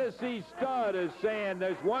the Tennessee stud is saying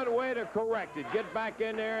there's one way to correct it. Get back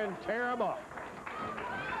in there and tear them up.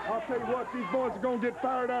 I'll tell you what, these boys are going to get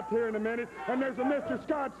fired up here in a minute. And there's a Mr.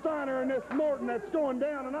 Scott Steiner and this Morton that's going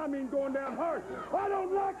down, and I mean going down hard. I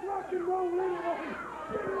don't like rock and roll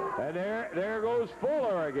anymore. And there goes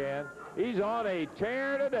Fuller again. He's on a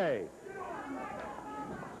tear today.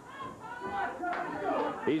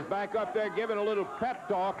 He's back up there giving a little pep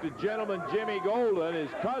talk to gentleman Jimmy Golden,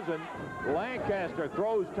 his cousin. Lancaster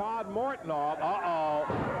throws Todd Morton off.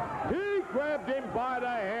 Uh-oh. He grabbed him by the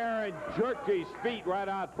hair and jerked his feet right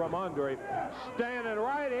out from under him. Standing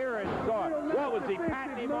right here and saw it. What was he,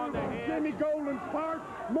 patting him on the head? Jimmy Golden's part.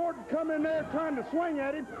 Morton come in there trying to swing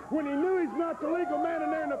at him when he knew he's not the legal man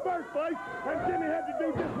in there in the first place, and Jimmy had to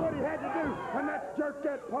do just what he had to do, and that's jerk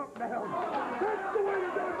that punk down. That's the way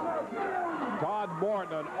to do it. Todd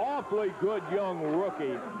Morton, an awfully good young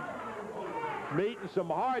rookie, meeting some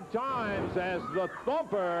hard times as the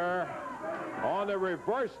Thumper on the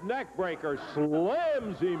reverse neck breaker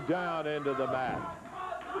slams him down into the mat.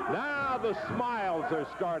 Now the smiles are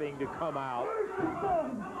starting to come out.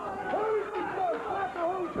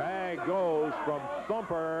 Tag goes from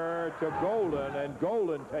Thumper to Golden, and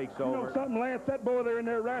Golden takes over. You know something, Lance? That boy there in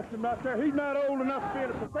there wrestling right there, he's not old enough to be in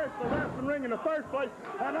a professional wrestling ring in the first place,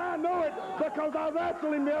 and I know it because I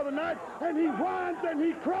wrestled him the other night, and he whines and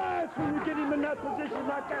he cries when you get him in that position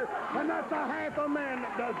right there, and that's a half a man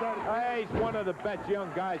that does that. Hey, he's one of the best young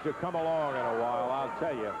guys who come along in a while, I'll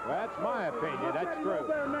tell you. That's my opinion. That's true.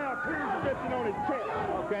 There now, tears are dripping on his chest.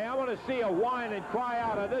 Okay, I want to see a whine and cry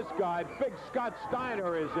out of this guy. Big Scott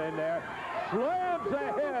Steiner is in there. Slams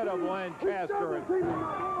ahead of Lancaster.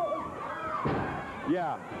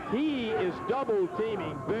 Yeah, he is double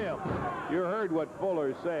teaming Bim. You heard what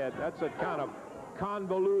Fuller said. That's a kind of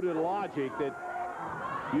convoluted logic that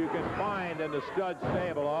you can find in the stud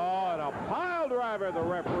stable. Oh, and a pile driver the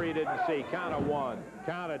referee didn't see. Count of one,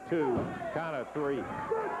 count of two, count of three.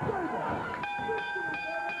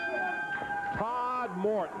 Todd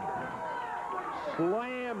Morton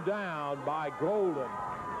slammed down by Golden.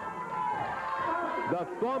 The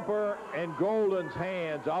Thumper and Golden's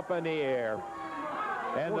hands up in the air.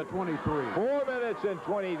 And the 23. 4 minutes and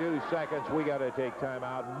 22 seconds. We got to take time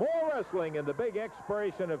out. More wrestling and the big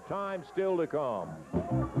expiration of time still to come.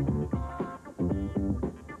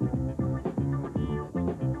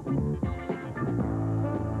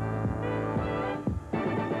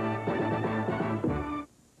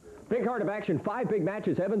 Big card of action, 5 big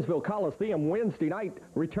matches, Evansville Coliseum Wednesday night.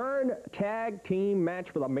 Return tag team match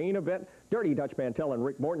for the main event. Dirty Dutch Mantell and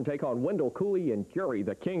Rick Morton take on Wendell Cooley and Jerry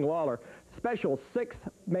the King Lawler. Special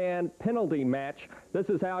 6-man penalty match. This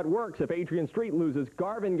is how it works. If Adrian Street loses,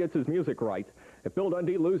 Garvin gets his music rights. If Bill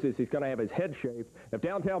Dundee loses, he's going to have his head shaved. If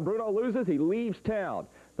Downtown Bruno loses, he leaves town.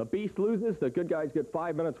 The Beast loses, the good guys get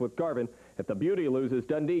 5 minutes with Garvin. If the Beauty loses,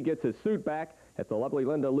 Dundee gets his suit back. If the lovely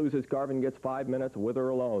Linda loses, Garvin gets 5 minutes with her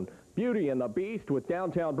alone. Beauty and the Beast with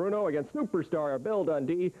Downtown Bruno against Superstar Bill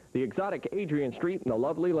Dundee, the exotic Adrian Street, and the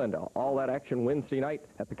lovely Linda. All that action Wednesday night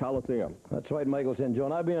at the Coliseum. That's right, Michael St.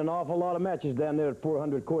 John. I've been in an awful lot of matches down there at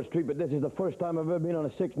 400 Court Street, but this is the first time I've ever been on a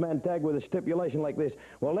 6-man tag with a stipulation like this.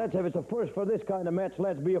 Well, if it's a first for this kind of match,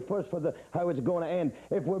 let's be a first for how it's going to end.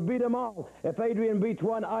 If we beat them all, if Adrian beats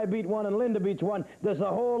one, I beat one, and Linda beats one, there's a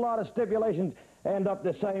whole lot of stipulations end up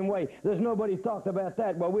the same way. There's nobody talked about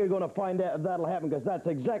that. Well, we're going to find out if that'll happen, because that's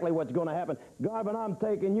exactly what's going to happen. Garvin, I'm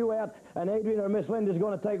taking you out, and Adrian or Miss Linda's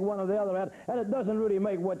going to take one or the other out, and it doesn't really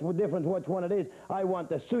make much difference which one it is. I want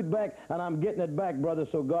the suit back, and I'm getting it back, brother.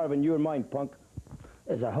 So, Garvin, you're mine, punk.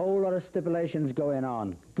 There's a whole lot of stipulations going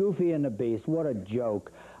on. Goofy and the Beast, what a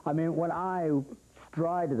joke. I mean, when I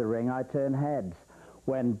stride to the ring, I turn heads.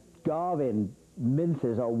 When Garvin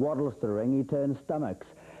minces or waddles to the ring, he turns stomachs.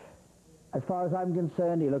 As far as I'm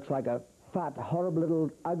concerned, he looks like a fat, horrible little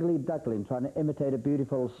ugly duckling trying to imitate a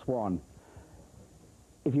beautiful swan.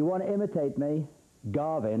 If you want to imitate me,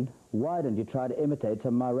 Garvin, why don't you try to imitate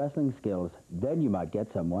some of my wrestling skills? Then you might get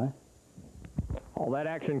somewhere. All that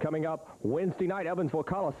action coming up Wednesday night, Evansville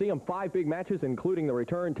Coliseum. 5 big matches, including the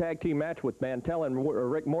return tag team match with Mantell and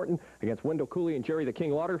Rick Morton against Wendell Cooley and Jerry the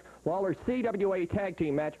King Lawler. CWA tag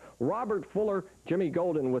team match, Robert Fuller, Jimmy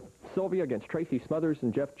Golden with Sylvia against Tracy Smothers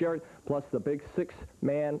and Jeff Jarrett, plus the big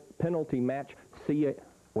 6-man penalty match. See you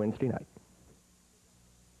Wednesday night.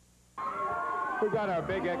 We've got our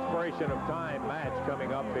big expiration of time match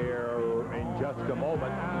coming up here in just a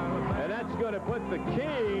moment. And that's going to put the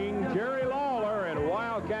King, Jerry Lawler, and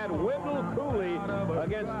Wildcat Wendell Cooley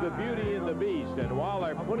against the Beauty and the Beast. And while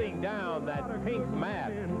they're putting down that pink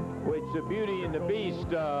mat, which the Beauty and the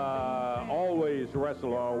Beast always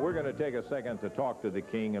wrestle on, we're going to take a second to talk to the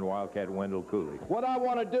King and Wildcat Wendell Cooley. What I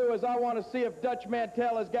want to do is I want to see if Dutch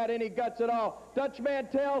Mantell has got any guts at all. Dutch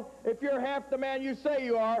Mantell, if you're half the man you say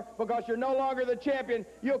you are, because you're no longer the champion,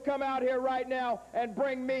 you'll come out here right now and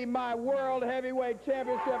bring me my World Heavyweight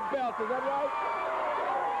Championship belt. Is that right?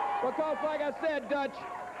 Because, like I said, Dutch,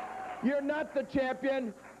 you're not the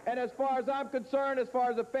champion. And as far as I'm concerned, as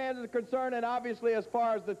far as the fans are concerned, and obviously as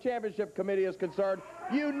far as the championship committee is concerned,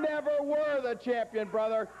 you never were the champion,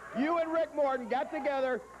 brother. You and Rick Morton got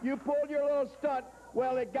together. You pulled your little stunt.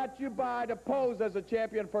 Well, it got you by to pose as a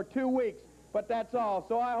champion for 2 weeks. But that's all.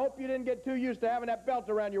 So I hope you didn't get too used to having that belt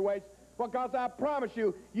around your waist, because I promise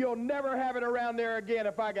you, you'll never have it around there again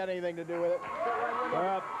if I got anything to do with it.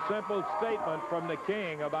 Well, simple statement from the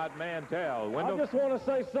King about Mantell. I just want to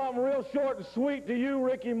say something real short and sweet to you,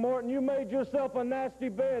 Ricky Morton. You made yourself a nasty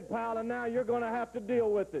bed, pal, and now you're going to have to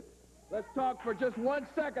deal with it. Let's talk for just 1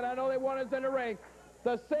 second. I know they want us in the ring.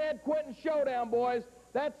 The San Quentin Showdown, boys.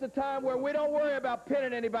 That's the time where we don't worry about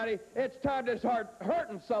pinning anybody. It's time to start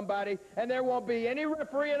hurting somebody, and there won't be any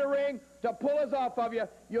referee in the ring to pull us off of you.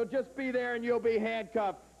 You'll just be there, and you'll be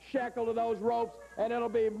handcuffed, shackled to those ropes, and it'll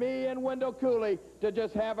be me and Wendell Cooley to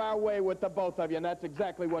just have our way with the both of you, and that's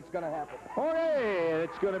exactly what's going to happen. Okay,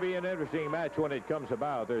 it's going to be an interesting match when it comes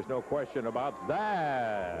about. There's no question about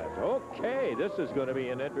that. Okay, this is going to be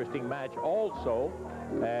an interesting match also,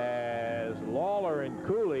 as Lawler and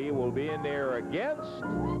Cooley will be in there against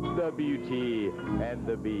the Beauty and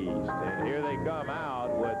the Beast. And here they come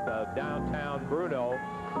out with Downtown Bruno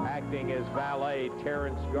acting as valet,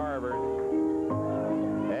 Terrence Garver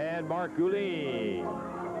and Mark Goulin.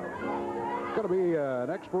 It's going to be an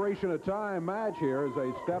expiration of time match here as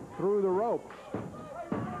they step through the ropes.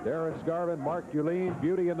 Terrence Garvin, Mark Goulin,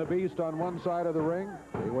 Beauty and the Beast on one side of the ring.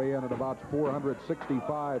 They weigh in at about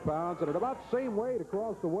 465 pounds, and at about the same weight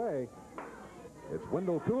across the way, it's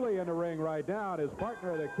Wendell Cooley in the ring right now, and his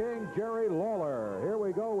partner, the King, Jerry Lawler. Here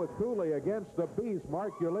we go with Cooley against the Beast,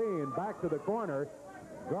 Mark Goulin, back to the corner.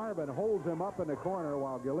 Garvin holds him up in the corner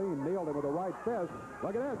while Goulin nailed him with a right fist.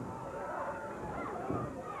 Look at this.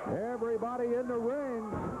 Everybody in the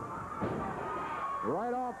ring.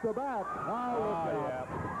 Right off the bat. Yeah.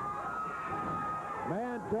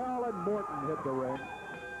 Mantell and Morton hit the ring.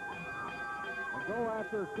 And go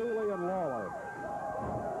after Cooley and Lawler.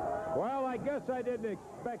 Well, I guess I didn't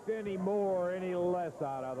expect any more, any less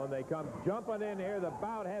out of them. They come jumping in here. The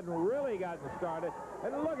bout hadn't really gotten started.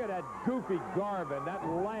 And look at that goofy Garvin, that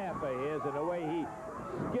laugh of his, and the way he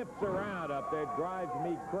skips around up there, drives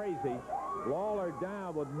me crazy. Lawler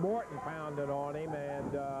down with Morton pounding on him,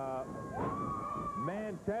 and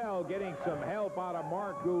Mantell getting some help out of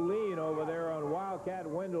Mark Goulin over there on Wildcat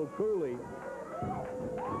Wendell Cooley.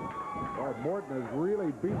 Boy, Morton is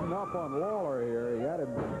really beating up on Lawler here. He had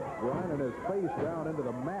him grinding his face down into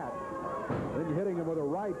the mat, then hitting him with a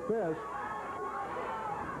right fist.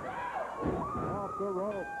 Off the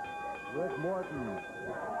rope, Rick Morton.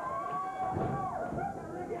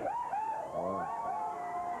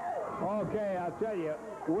 Okay, I'll tell you,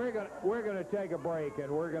 we're gonna take a break,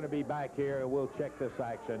 and we're gonna be back here, and we'll check this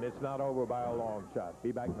action. It's not over by a long shot.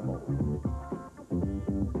 Be back in a moment.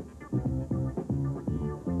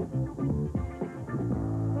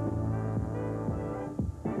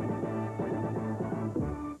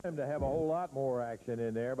 To have a whole lot more action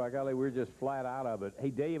in there. By golly, we're just flat out of it. Hey,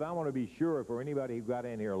 Dave, I want to be sure for anybody who got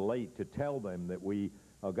in here late to tell them that we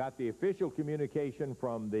got the official communication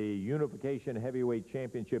from the Unification Heavyweight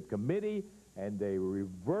Championship Committee, and they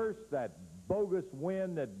reversed that bogus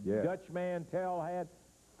win that Dutch Mantell had.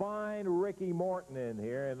 Find Ricky Morton in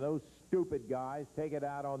here, and those stupid guys take it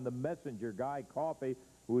out on the messenger guy, Coffey,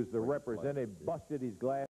 who was the representative, busted his glass.